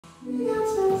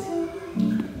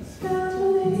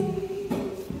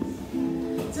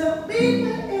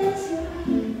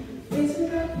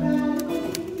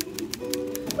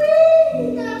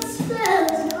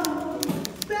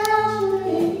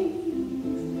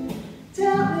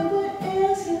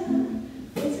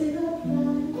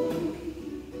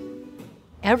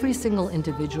Every single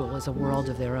individual is a world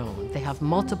of their own. They have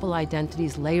multiple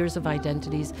identities, layers of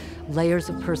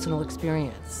personal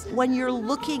experience. When you're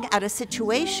looking at a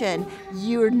situation,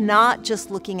 you're not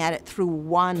just looking at it through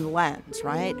one lens,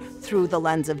 right? Through the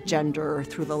lens of gender or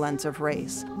through the lens of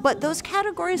race. But those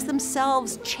categories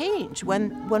themselves change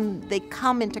when they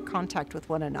come into contact with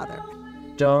one another.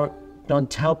 Don't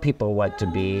tell people what to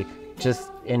be,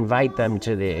 just invite them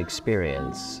to the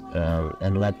experience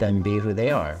and let them be who they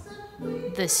are.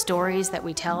 The stories that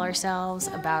we tell ourselves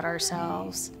about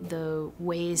ourselves, the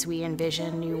ways we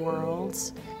envision new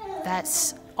worlds,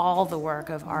 that's all the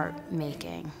work of art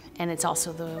making. And it's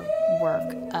also the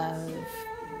work of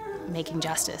making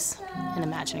justice and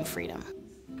imagining freedom.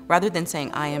 Rather than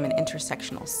saying I am an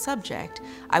intersectional subject,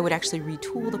 I would actually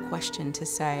retool the question to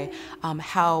say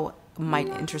how might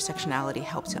intersectionality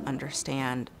help to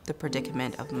understand the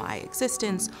predicament of my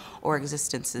existence or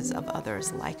existences of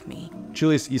others like me.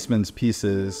 Julius Eastman's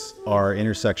pieces are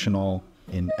intersectional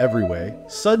in every way.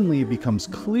 Suddenly it becomes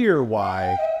clear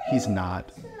why he's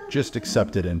not just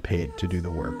accepted and paid to do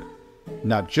the work.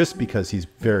 Not just because he's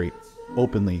very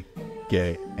openly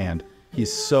gay and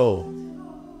he's so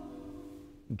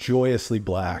joyously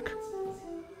black.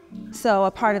 So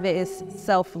a part of it is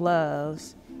self-love.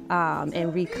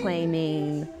 And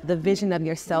reclaiming the vision of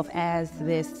yourself as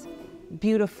this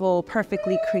beautiful,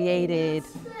 perfectly created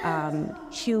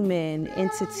human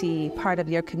entity, part of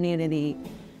your community.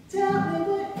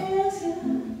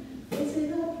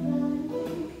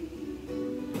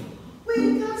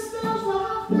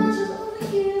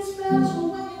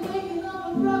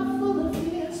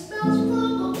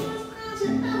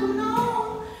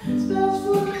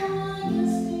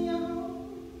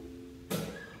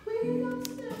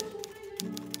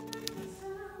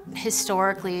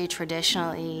 Historically,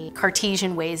 traditionally,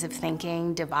 Cartesian ways of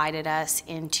thinking divided us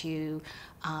into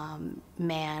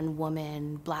man,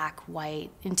 woman, black, white,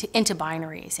 into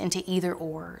binaries, into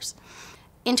either-ors.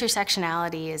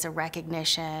 Intersectionality is a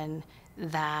recognition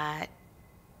that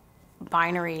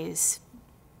binaries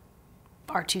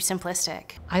are too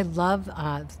simplistic. I love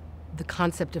the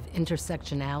concept of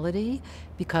intersectionality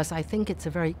because I think it's a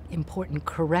very important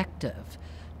corrective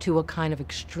to a kind of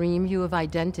extreme view of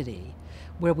identity,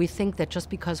 where we think that just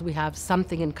because we have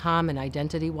something in common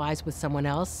identity-wise with someone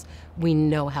else, we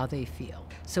know how they feel.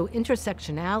 So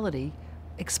intersectionality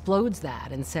explodes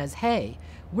that and says, hey,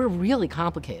 we're really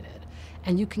complicated.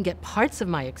 And you can get parts of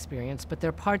my experience, but there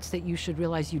are parts that you should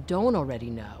realize you don't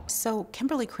already know. So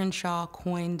Kimberly Crenshaw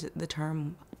coined the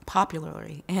term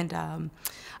popularly and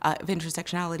of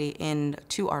intersectionality in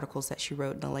 2 articles that she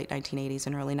wrote in the late 1980s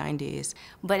and early 90s.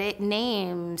 But it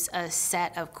names a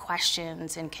set of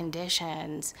questions and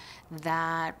conditions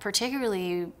that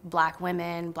particularly black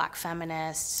women, black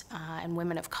feminists, and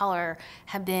women of color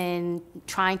have been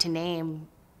trying to name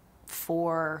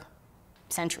for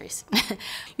centuries.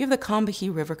 You have the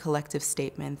Combahee River Collective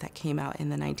statement that came out in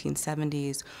the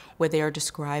 1970s, where they are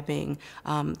describing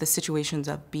the situations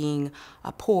of being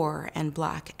poor and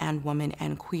black and woman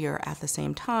and queer at the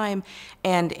same time.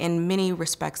 And in many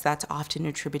respects, that's often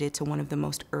attributed to one of the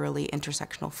most early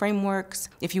intersectional frameworks.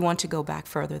 If you want to go back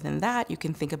further than that, you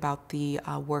can think about the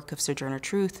work of Sojourner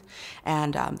Truth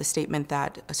and the statement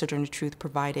that Sojourner Truth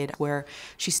provided, where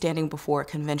she's standing before a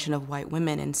convention of white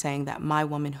women and saying that my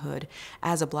womanhood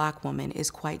as a black woman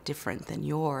is quite different than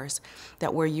yours,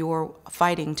 that where you're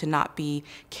fighting to not be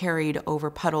carried over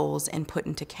puddles and put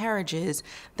into carriages,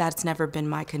 that's never been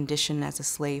my condition as a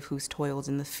slave who's toiled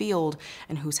in the field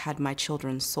and who's had my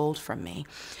children sold from me.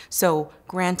 So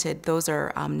granted, those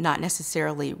are not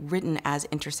necessarily written as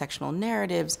intersectional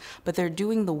narratives, but they're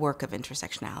doing the work of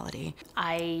intersectionality.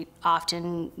 I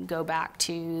often go back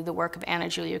to the work of Anna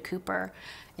Julia Cooper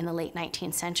in the late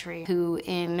 19th century, who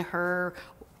in her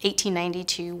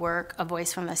 1892 work, A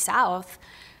Voice from the South,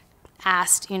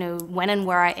 asked, when and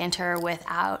where I enter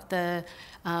without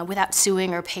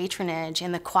suing or patronage,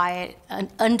 in the quiet,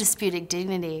 undisputed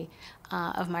dignity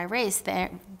of my race,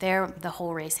 the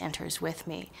whole race enters with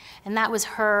me. And that was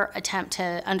her attempt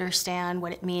to understand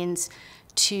what it means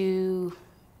to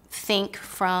think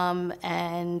from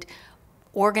and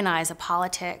organize a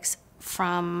politics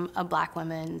from a black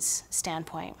woman's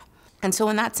standpoint. And so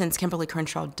in that sense, Kimberly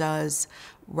Crenshaw does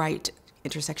write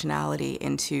intersectionality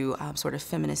into sort of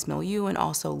feminist milieu and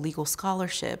also legal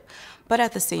scholarship. But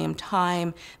at the same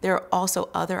time, there are also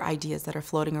other ideas that are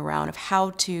floating around of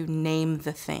how to name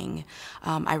the thing.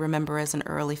 I remember as an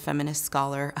early feminist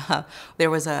scholar, there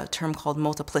was a term called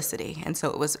multiplicity. And so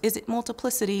it was, is it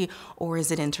multiplicity or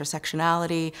is it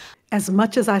intersectionality? As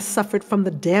much as I suffered from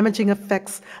the damaging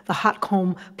effects the hot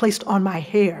comb placed on my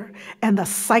hair and the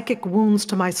psychic wounds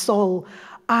to my soul,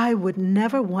 I would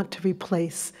never want to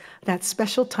replace that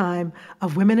special time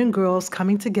of women and girls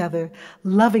coming together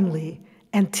lovingly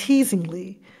and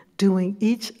teasingly doing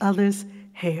each other's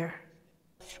hair.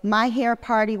 My hair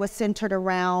party was centered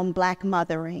around Black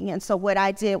mothering. And so what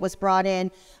I did was brought in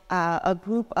a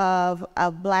group of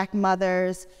Black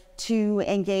mothers to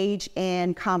engage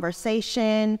in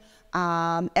conversation,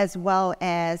 as well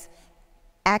as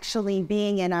actually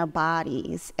being in our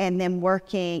bodies and then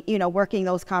working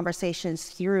those conversations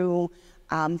through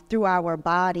our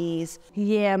bodies.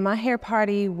 Yeah, my hair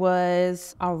party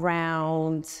was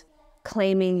around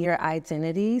claiming your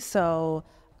identity. So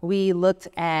we looked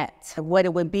at what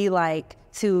it would be like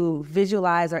to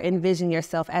visualize or envision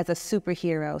yourself as a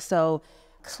superhero. So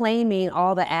claiming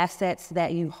all the assets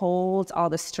that you hold,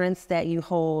 all the strengths that you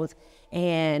hold,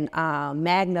 and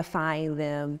magnifying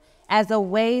them as a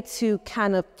way to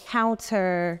kind of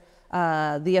counter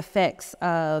the effects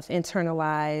of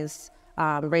internalized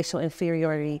racial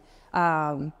inferiority,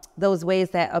 those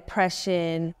ways that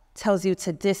oppression tells you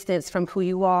to distance from who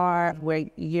you are, where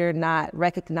you're not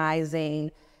recognizing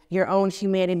your own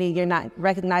humanity, you're not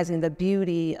recognizing the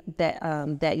beauty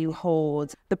that you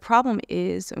hold. The problem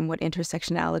is, and what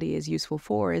intersectionality is useful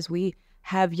for, is we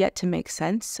have yet to make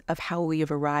sense of how we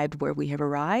have arrived where we have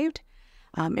arrived.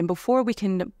 And before we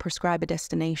can prescribe a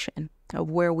destination of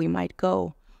where we might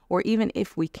go, or even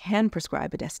if we can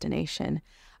prescribe a destination,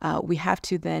 we have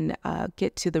to then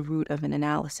get to the root of an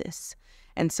analysis.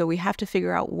 And so we have to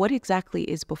figure out what exactly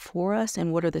is before us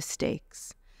and what are the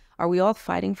stakes. Are we all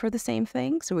fighting for the same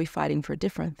things? Are we fighting for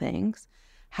different things?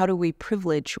 How do we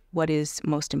privilege what is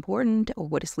most important or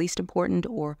what is least important,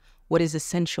 or what is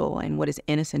essential and what is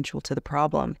inessential to the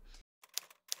problem?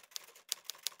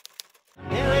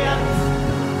 Millions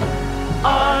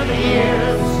are the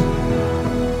years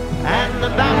and the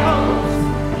battles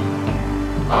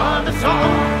are the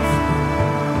songs,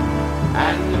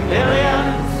 and the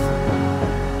millions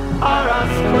are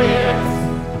us queers.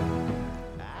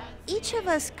 Each of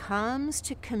us comes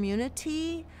to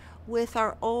community with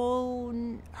our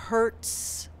own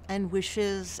hurts and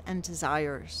wishes and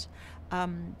desires.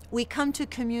 We come to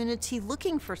community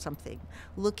looking for something,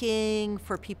 looking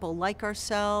for people like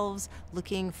ourselves,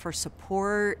 looking for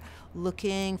support,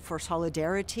 looking for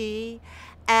solidarity.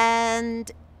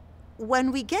 And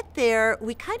when we get there,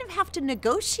 we kind of have to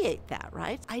negotiate that,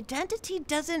 right? Identity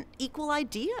doesn't equal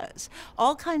ideas.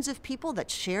 All kinds of people that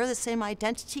share the same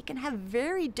identity can have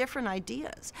very different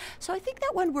ideas. So I think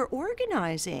that when we're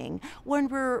organizing, when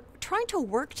we're trying to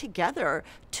work together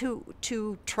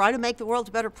to try to make the world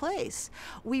a better place,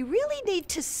 we really need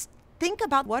to think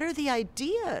about what are the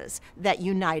ideas that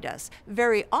unite us.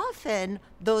 Very often,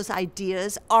 those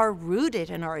ideas are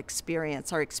rooted in our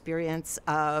experience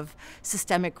of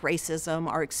systemic racism,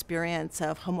 our experience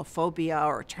of homophobia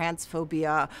or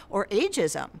transphobia or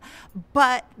ageism.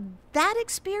 But that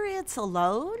experience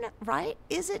alone, right,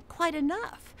 isn't quite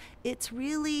enough. It's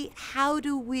really how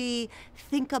do we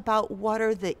think about what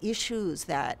are the issues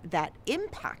that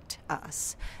impact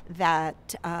us,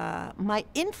 that might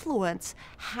influence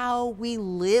how we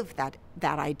live that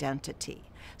identity.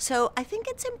 So I think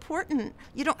it's important.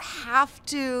 You don't have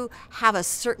to have a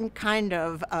certain kind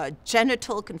of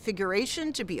genital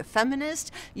configuration to be a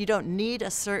feminist. You don't need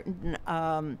a certain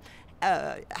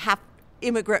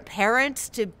immigrant parents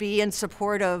to be in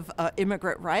support of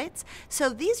immigrant rights. So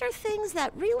these are things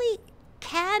that really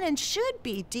can and should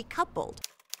be decoupled.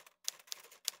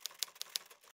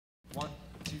 1,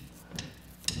 2,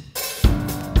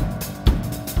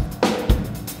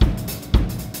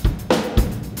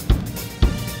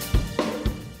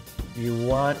 3. You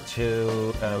want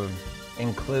to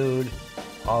include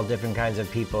all different kinds of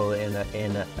people in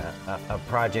a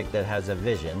project that has a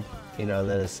vision. You know,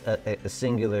 there's a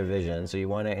singular vision, so you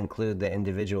want to include the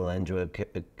individual into a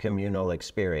communal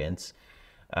experience.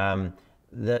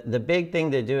 The big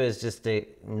thing to do is just to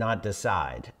not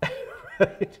decide,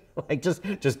 right? Like just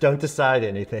don't decide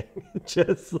anything.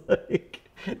 Just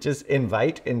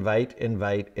invite.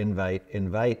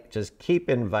 Just keep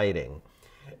inviting,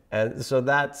 and so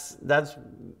that's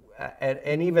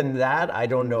and even that I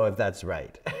don't know if that's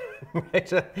right.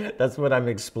 Right? That's what I'm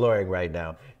exploring right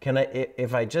now.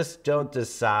 If I just don't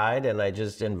decide and I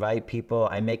just invite people,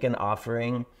 I make an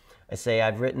offering, I say,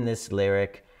 I've written this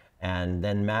lyric, and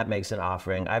then Matt makes an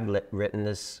offering. I've written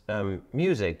this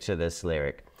music to this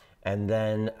lyric. And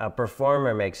then a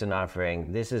performer makes an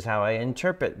offering. This is how I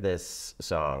interpret this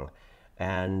song.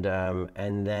 And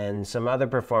then some other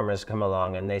performers come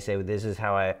along and they say, this is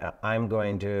how I'm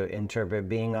going to interpret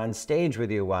being on stage with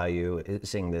you while you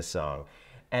sing this song.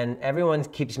 And everyone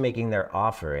keeps making their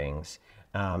offerings.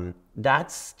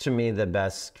 That's, to me, the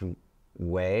best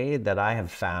way that I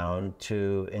have found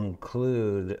to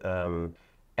include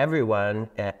everyone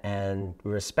and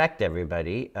respect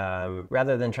everybody,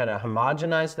 rather than trying to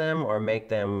homogenize them or make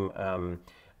them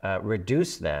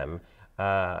reduce them.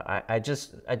 I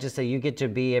just say you get to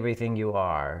be everything you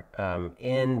are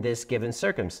in this given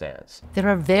circumstance. There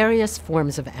are various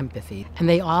forms of empathy, and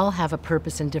they all have a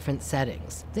purpose in different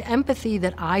settings. The empathy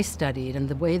that I studied and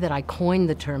the way that I coined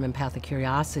the term empathic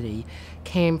curiosity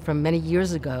came from many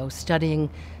years ago studying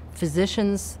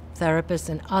physicians, therapists,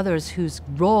 and others whose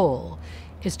role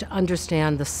is to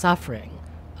understand the suffering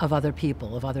of other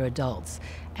people, of other adults,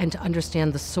 and to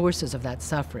understand the sources of that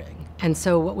suffering. And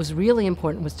so what was really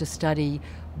important was to study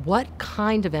what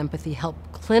kind of empathy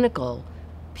helped clinical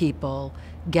people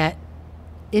get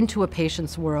into a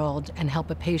patient's world and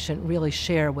help a patient really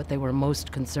share what they were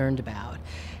most concerned about,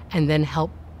 and then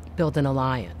help build an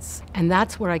alliance. And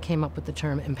that's where I came up with the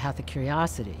term empathic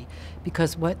curiosity,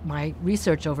 because what my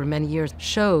research over many years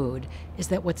showed is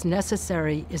that what's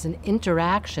necessary is an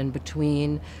interaction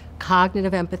between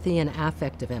cognitive empathy and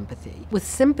affective empathy. With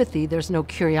sympathy, there's no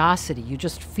curiosity. You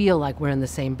just feel like we're in the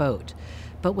same boat.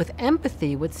 But with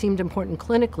empathy, what seemed important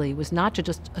clinically was not to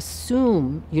just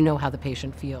assume you know how the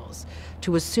patient feels,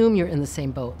 to assume you're in the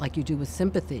same boat like you do with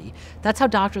sympathy. That's how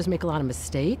doctors make a lot of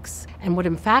mistakes. And what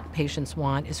in fact patients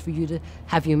want is for you to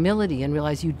have humility and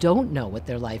realize you don't know what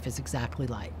their life is exactly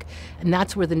like. And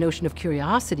that's where the notion of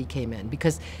curiosity came in,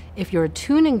 because if you're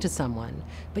attuning to someone,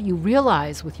 but you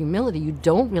realize with humility you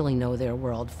don't really know their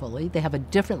world fully, they have a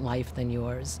different life than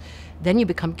yours, then you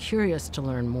become curious to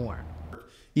learn more.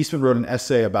 Eastman wrote an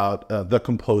essay about the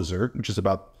composer, which is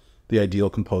about the ideal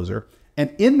composer.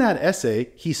 And in that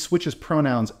essay, he switches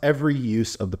pronouns every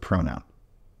use of the pronoun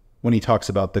when he talks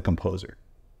about the composer.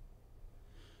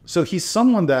 So he's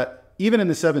someone that, even in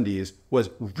the 70s, was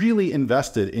really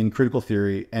invested in critical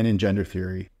theory and in gender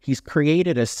theory. He's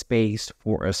created a space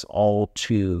for us all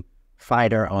to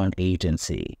find our own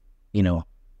agency, you know,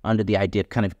 under the idea of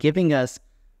kind of giving us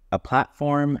a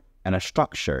platform and a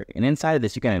structure. And inside of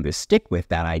this, you can either stick with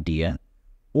that idea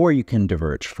or you can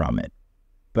diverge from it,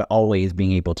 but always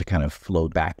being able to kind of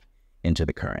float back into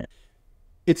the current.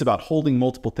 It's about holding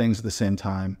multiple things at the same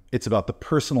time. It's about the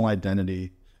personal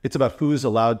identity. It's about who is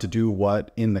allowed to do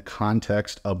what in the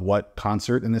context of what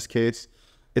concert in this case.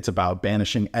 It's about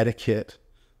banishing etiquette.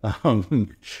 You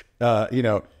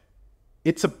know,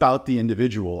 it's about the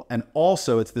individual. And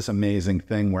also it's this amazing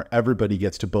thing where everybody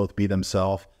gets to both be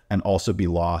themselves and also be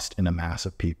lost in a mass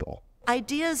of people.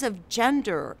 Ideas of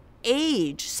gender,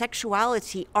 age,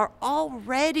 sexuality are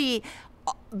already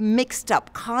mixed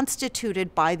up,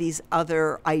 constituted by these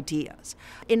other ideas.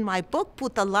 In my book,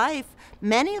 Puta Life,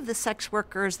 many of the sex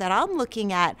workers that I'm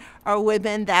looking at are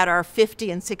women that are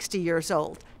 50 and 60 years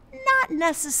old. Not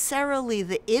necessarily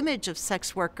the image of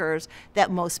sex workers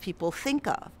that most people think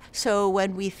of. So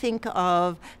when we think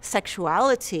of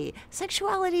sexuality,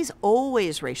 sexuality is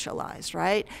always racialized,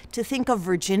 right? To think of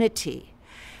virginity.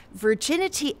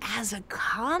 Virginity as a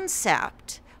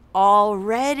concept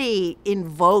already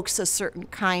invokes a certain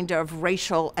kind of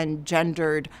racial and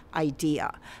gendered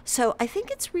idea. So I think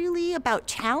it's really about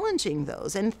challenging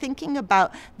those and thinking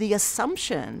about the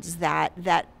assumptions that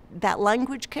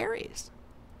language carries.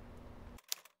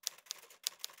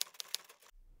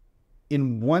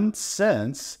 In one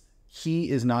sense,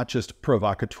 he is not just a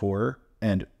provocateur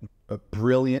and a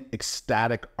brilliant,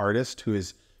 ecstatic artist who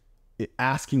is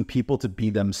asking people to be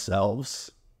themselves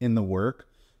in the work,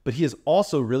 but he is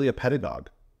also really a pedagogue.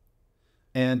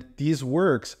 And these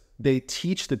works, they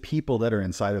teach the people that are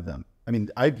inside of them. I mean,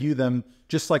 I view them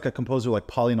just like a composer like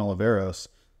Pauline Oliveros.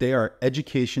 They are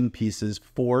education pieces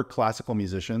for classical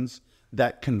musicians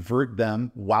that convert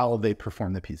them while they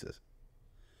perform the pieces.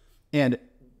 And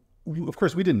of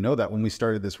course, we didn't know that when we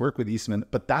started this work with Eastman,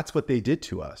 but that's what they did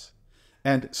to us.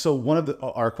 And so one of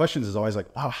our questions is always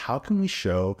like, wow, how can we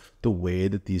show the way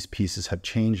that these pieces have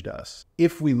changed us?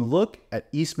 If we look at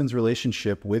Eastman's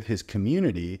relationship with his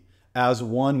community as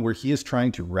one where he is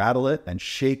trying to rattle it and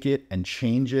shake it and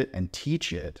change it and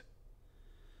teach it,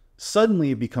 suddenly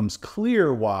it becomes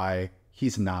clear why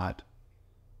he's not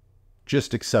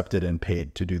just accepted and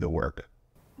paid to do the work.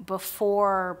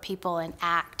 Before people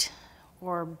enact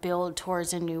or build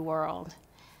towards a new world,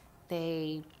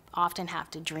 they often have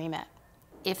to dream it.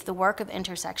 If the work of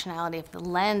intersectionality, if the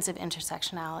lens of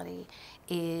intersectionality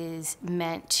is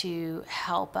meant to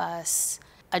help us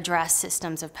address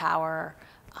systems of power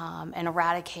and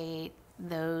eradicate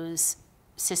those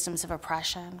systems of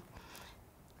oppression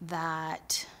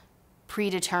that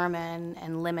predetermine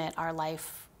and limit our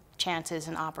life chances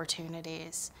and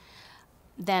opportunities,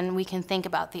 then we can think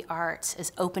about the arts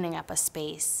as opening up a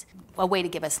space, a way to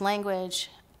give us language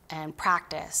and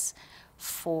practice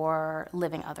for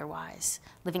living otherwise,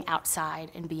 living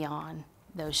outside and beyond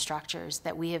those structures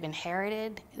that we have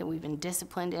inherited, that we've been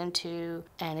disciplined into.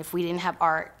 And if we didn't have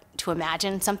art to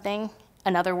imagine something,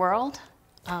 another world,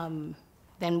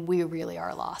 then we really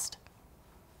are lost.